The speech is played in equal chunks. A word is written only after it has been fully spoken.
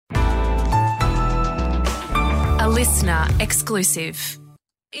listener exclusive.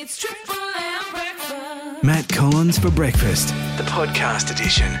 It's Triple M Breakfast. Matt Collins for breakfast, the podcast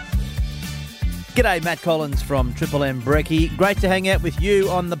edition. G'day, Matt Collins from Triple M Brekkie. Great to hang out with you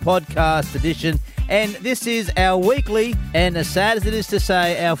on the podcast edition. And this is our weekly, and as sad as it is to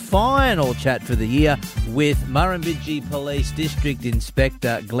say, our final chat for the year with Murrumbidgee Police District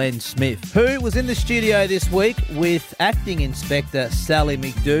Inspector Glenn Smith, who was in the studio this week with Acting Inspector Sally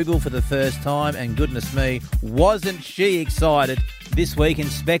McDougall for the first time. And goodness me, wasn't she excited? This week,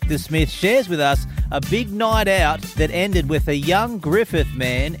 Inspector Smith shares with us a big night out that ended with a young Griffith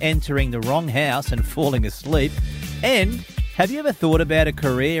man entering the wrong house and falling asleep. And have you ever thought about a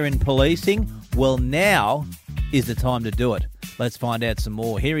career in policing? Well, now is the time to do it. Let's find out some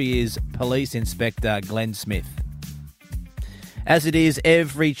more. Here he is, Police Inspector Glenn Smith. As it is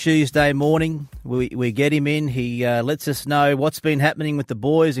every Tuesday morning, we get him in. He lets us know what's been happening with the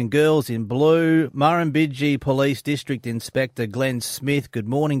boys and girls in blue. Murrumbidgee Police District Inspector Glenn Smith, good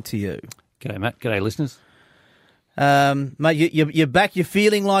morning to you. G'day, Matt. G'day, listeners. Mate, you're back. You're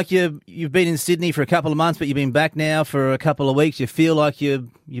feeling like you've been in Sydney for a couple of months, but you've been back now for a couple of weeks. You feel like you're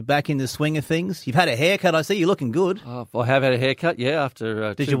back in the swing of things. You've had a haircut, I see. You're looking good. I have had a haircut, yeah.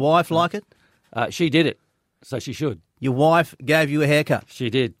 After did your wife like it? She did it, so she should. Your wife gave you a haircut? She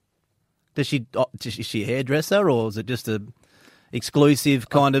did. Is she a hairdresser, or is it just a exclusive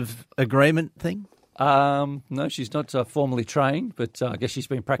kind of agreement thing? No, she's not formally trained, but I guess she's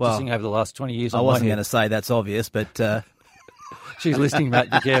been practising over the last 20 years. I wasn't going to say that's obvious, but she's listening,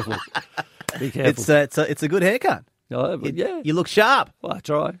 Matt. Be careful. Be careful. It's a good haircut. Yeah, you look sharp. Well, I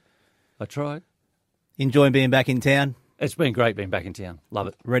tried. Enjoying being back in town? It's been great being back in town. Love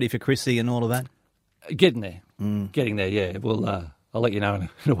it. Ready for Chrissy and all of that? Getting there. Getting there, yeah. Well, I'll let you know in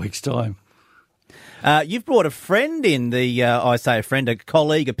a week's time. You've brought a friend in, a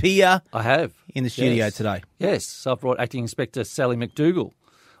colleague, a peer. I have. In the studio today. Yes, so I've brought Acting Inspector Sally McDougall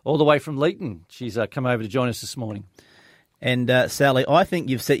all the way from Leeton. She's come over to join us this morning. And Sally, I think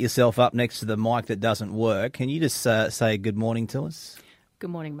you've set yourself up next to the mic that doesn't work. Can you just say good morning to us? Good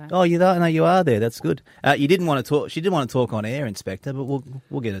morning, Matt. Oh, you are there. That's good. You didn't want to talk. She didn't want to talk on air, Inspector, but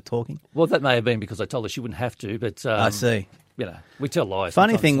we'll get her talking. Well, that may have been because I told her she wouldn't have to. But I see. You know, we tell lies.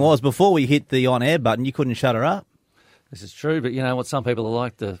 Funny thing was, before we hit the on air button, you couldn't shut her up. This is true, but you know what? Some people are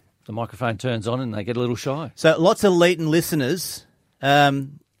like the microphone turns on and they get a little shy. So lots of Leeton listeners.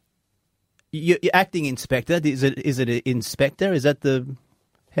 You're Acting Inspector. Is it an inspector? Is that the?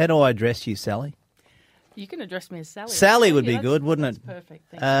 How do I address you, Sally? You can address me as Sally. Sally would be good, wouldn't it?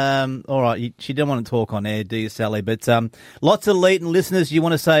 Perfect. Thank you. All right. She didn't want to talk on air, do you, Sally? But lots of Leeton listeners. You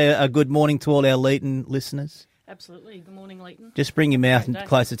want to say a good morning to all our Leeton listeners? Absolutely. Good morning, Leeton. Just bring your mouth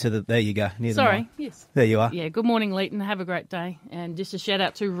closer to the. There you go. Near the mic. Yes. There you are. Yeah. Good morning, Leeton. Have a great day. And just a shout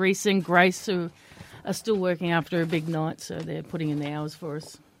out to Reese and Grace, who are still working after a big night, so they're putting in the hours for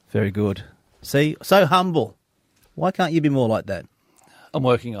us. Very good. See, so humble. Why can't you be more like that? I'm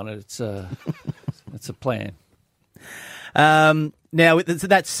working on it. It's a plan. Now,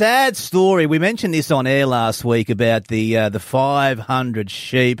 that sad story, we mentioned this on air last week about the 500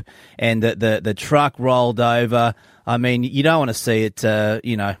 sheep and the truck rolled over. I mean, you don't want to see it,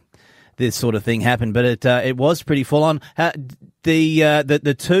 this sort of thing happen, but it was pretty full on. The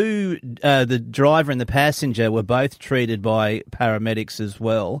driver and the passenger were both treated by paramedics as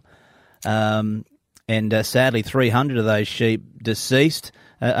well. And sadly, 300 of those sheep deceased.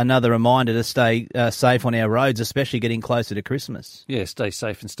 Another reminder to stay safe on our roads, especially getting closer to Christmas. Yeah, stay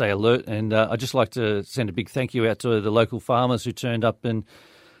safe and stay alert. And I'd just like to send a big thank you out to the local farmers who turned up and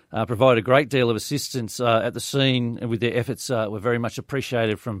provided a great deal of assistance at the scene, and with their efforts were very much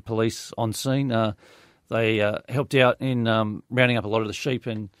appreciated from police on scene. They helped out in rounding up a lot of the sheep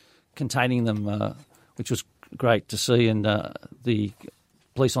and containing them, which was great to see. And the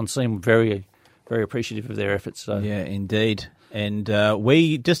police on scene were very, very appreciative of their efforts. So. Yeah, indeed. And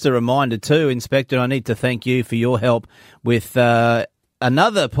just a reminder too, Inspector, I need to thank you for your help with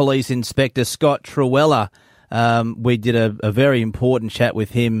another police inspector, Scott Truella. We did a very important chat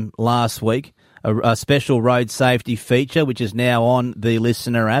with him last week, a special road safety feature, which is now on the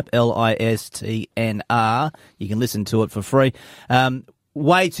Listener app, LISTNR. You can listen to it for free.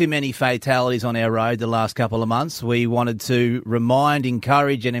 Way too many fatalities on our road the last couple of months. We wanted to remind,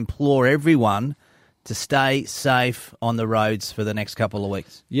 encourage and implore everyone to stay safe on the roads for the next couple of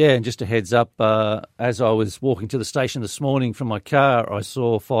weeks. Yeah, and just a heads up, as I was walking to the station this morning from my car, I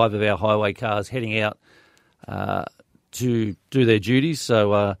saw 5 of our highway cars heading out to do their duties.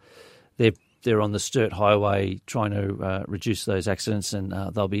 So they're on the Sturt Highway trying to reduce those accidents, and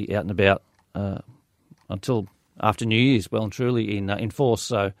they'll be out and about until after New Year's, well and truly in force.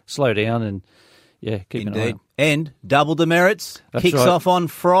 So slow down and Yeah, keep an eye Indeed. on. And double demerits That's kicks right. off on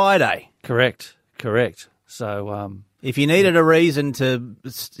Friday. Correct. So, If you needed a reason to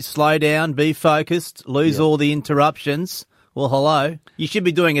slow down, be focused, lose all the interruptions, well, hello. You should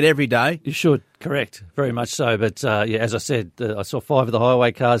be doing it every day. you should. Correct. Very much so. But, as I said, I saw 5 of the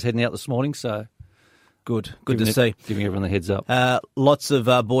highway cars heading out this morning, so... Good to see. Giving everyone the heads up. Lots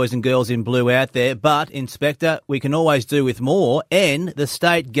of boys and girls in blue out there, but, Inspector, we can always do with more, and the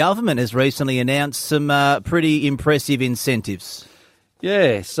state government has recently announced some pretty impressive incentives.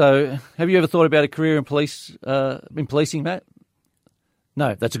 Yeah, so have you ever thought about a career in policing, Matt?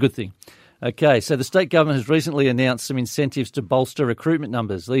 No, that's a good thing. Okay, so the state government has recently announced some incentives to bolster recruitment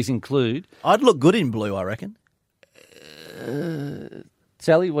numbers. These include... I'd look good in blue, I reckon.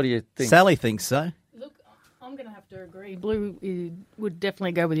 Sally, what do you think? Sally thinks so. Look, I'm going to have to agree. Blue would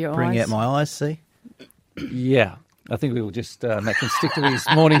definitely go with your Bring eyes. out my eyes, see? Yeah, I think we will just Matt can stick to his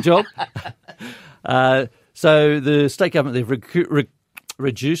morning job. So the state government, they've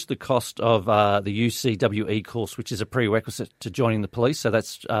reduced the cost of the UCWE course, which is a prerequisite to joining the police. So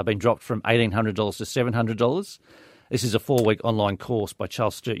that's been dropped from $1,800 to $700. This is a 4-week online course by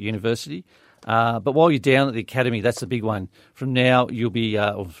Charles Sturt University. But while you're down at the academy, that's the big one. From now, you'll be,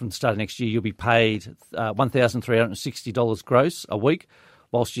 or from the start of next year, you'll be paid $1,360 gross a week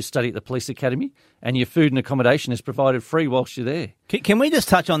whilst you study at the police academy, and your food and accommodation is provided free whilst you're there. Can we just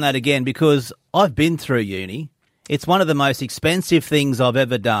touch on that again? Because I've been through uni. It's one of the most expensive things I've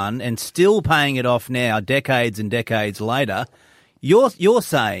ever done, and still paying it off now, decades and decades later. You're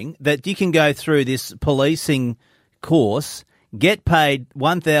saying that you can go through this policing course, get paid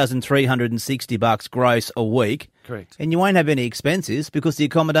 $1,360 gross a week. Correct. And you won't have any expenses because the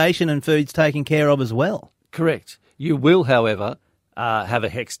accommodation and food's taken care of as well. Correct. You will, however, have a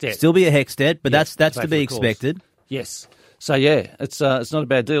HECS debt. Still be a HECS debt, but Yes, that's pay to for be the course. expected. Yes. So, yeah, it's not a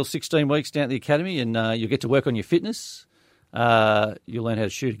bad deal. 16 weeks down at the academy, and you'll get to work on your fitness. You'll learn how to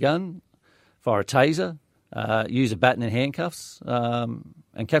shoot a gun, fire a taser, use a baton and handcuffs,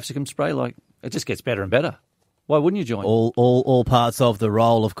 and capsicum spray. Like, it just gets better and better. Why wouldn't you join? All parts of the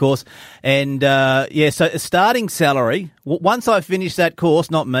role, of course. And, so starting salary, once I finish that course,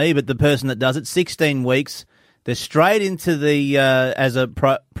 not me, but the person that does it, 16 weeks, they're straight into the, as a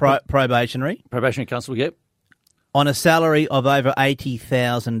probationary. Probationary constable, yep. On a salary of over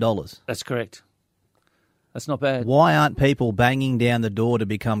 $80,000. That's correct. That's not bad. Why aren't people banging down the door to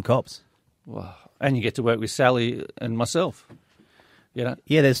become cops? Wow. And you get to work with Sally and myself. You know?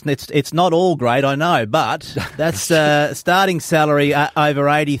 Yeah, it's not all great, I know, but that's starting salary over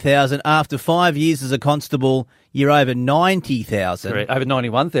 $80,000. After 5 years as a constable, you're over $90,000. Correct. Over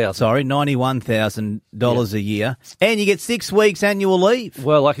 $91,000. Sorry, $91,000 a year, and you get 6 weeks annual leave.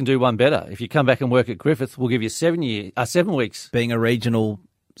 Well, I can do one better. If you come back and work at Griffith, we'll give you 7 weeks. Being a regional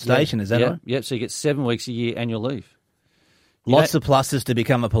station, is that right? Yep. So you get 7 weeks a year annual leave. Lots of pluses to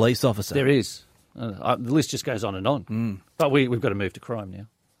become a police officer. There is. The list just goes on and on. But we've got to move to crime now.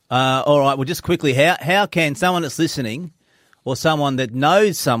 All right. Well, just quickly, how can someone that's listening, or someone that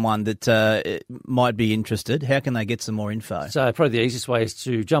knows someone that might be interested, how can they get some more info? So probably the easiest way is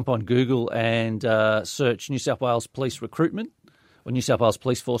to jump on Google and search New South Wales Police Recruitment or New South Wales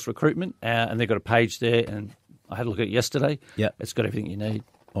Police Force Recruitment, and they've got a page there. And I had a look at it yesterday. Yep. It's got everything you need.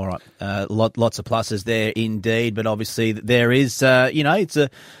 All right, lots of pluses there indeed, but obviously there is,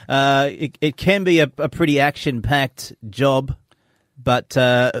 it can be a pretty action-packed job, but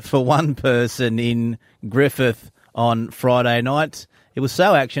for one person in Griffith on Friday night, it was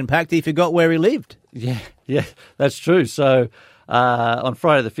so action-packed he forgot where he lived. Yeah, that's true. So on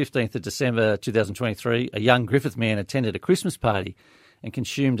Friday the 15th of December 2023, a young Griffith man attended a Christmas party and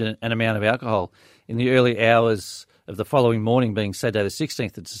consumed an amount of alcohol. In the early hours of the following morning, being Saturday the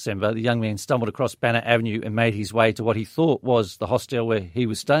 16th of December, the young man stumbled across Banner Avenue and made his way to what he thought was the hostel where he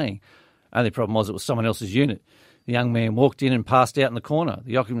was staying. Only problem was it was someone else's unit. The young man walked in and passed out in the corner.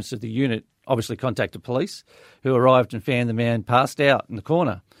 The occupants of the unit obviously contacted police, who arrived and found the man passed out in the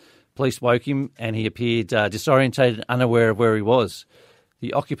corner. Police woke him and he appeared disorientated and unaware of where he was.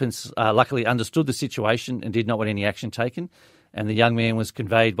 The occupants luckily understood the situation and did not want any action taken, and the young man was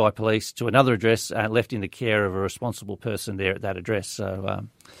conveyed by police to another address and left in the care of a responsible person there at that address. So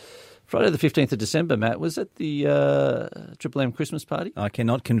Friday the 15th of December, Matt, was at the Triple M Christmas party? I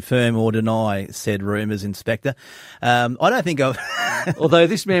cannot confirm or deny said rumours, Inspector. I don't think I've... Although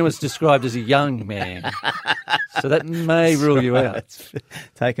this man was described as a young man, so that may rule you out. It's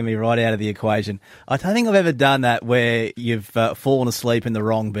taken me right out of the equation. I don't think I've ever done that where you've fallen asleep in the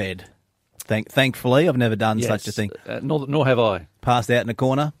wrong bed. Thankfully, I've never done such a thing. Nor have I. Passed out in a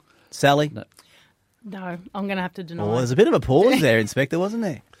corner. Sally? No, I'm going to have to deny. Oh, there's a bit of a pause there, Inspector, wasn't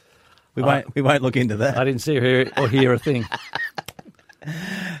there? We won't look into that. I didn't see or hear a thing.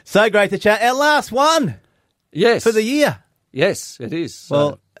 So great to chat. Our last one Yes. for the year. Yes, it is.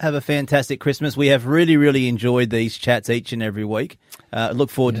 Well, have a fantastic Christmas. We have really, really enjoyed these chats each and every week. Look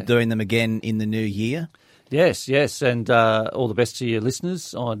forward to doing them again in the new year. Yes, and all the best to your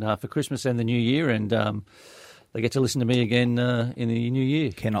listeners for Christmas and the New Year, and they get to listen to me again in the New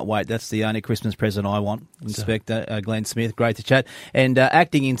Year. Cannot wait. That's the only Christmas present I want. Inspector Glenn Smith, great to chat. And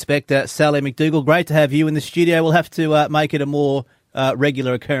Acting Inspector Sally McDougall, great to have you in the studio. We'll have to make it a more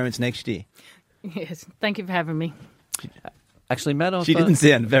regular occurrence next year. Yes, thank you for having me. Actually, Matt, She didn't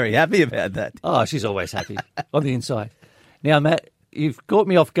sound very happy about that. Oh, she's always happy on the inside. Now, Matt, you've caught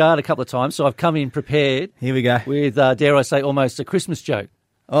me off guard a couple of times, so I've come in prepared. Here we go. With, dare I say, almost a Christmas joke.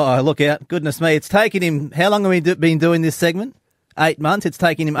 Oh, look out. Goodness me. It's taken him... How long have we been doing this segment? 8 months. It's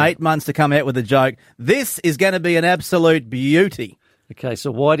taken him 8 months to come out with a joke. This is going to be an absolute beauty. Okay, so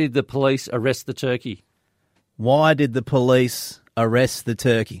why did the police arrest the turkey? Why did the police arrest the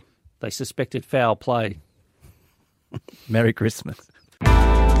turkey? They suspected foul play. Merry Christmas.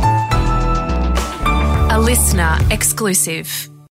 A listener exclusive.